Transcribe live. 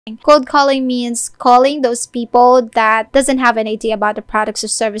Cold calling means calling those people that doesn't have an idea about the products or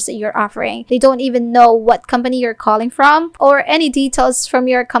service that you're offering. They don't even know what company you're calling from or any details from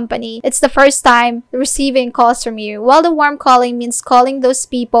your company. It's the first time receiving calls from you. While the warm calling means calling those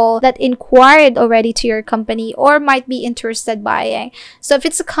people that inquired already to your company or might be interested buying. So if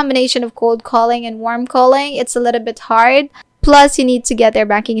it's a combination of cold calling and warm calling, it's a little bit hard. Plus, you need to get their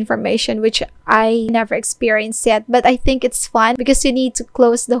banking information, which I never experienced yet. But I think it's fun because you need to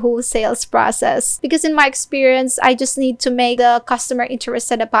close the whole sales process. Because in my experience, I just need to make the customer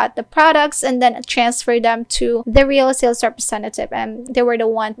interested about the products and then transfer them to the real sales representative. And they were the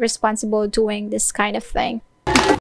one responsible doing this kind of thing.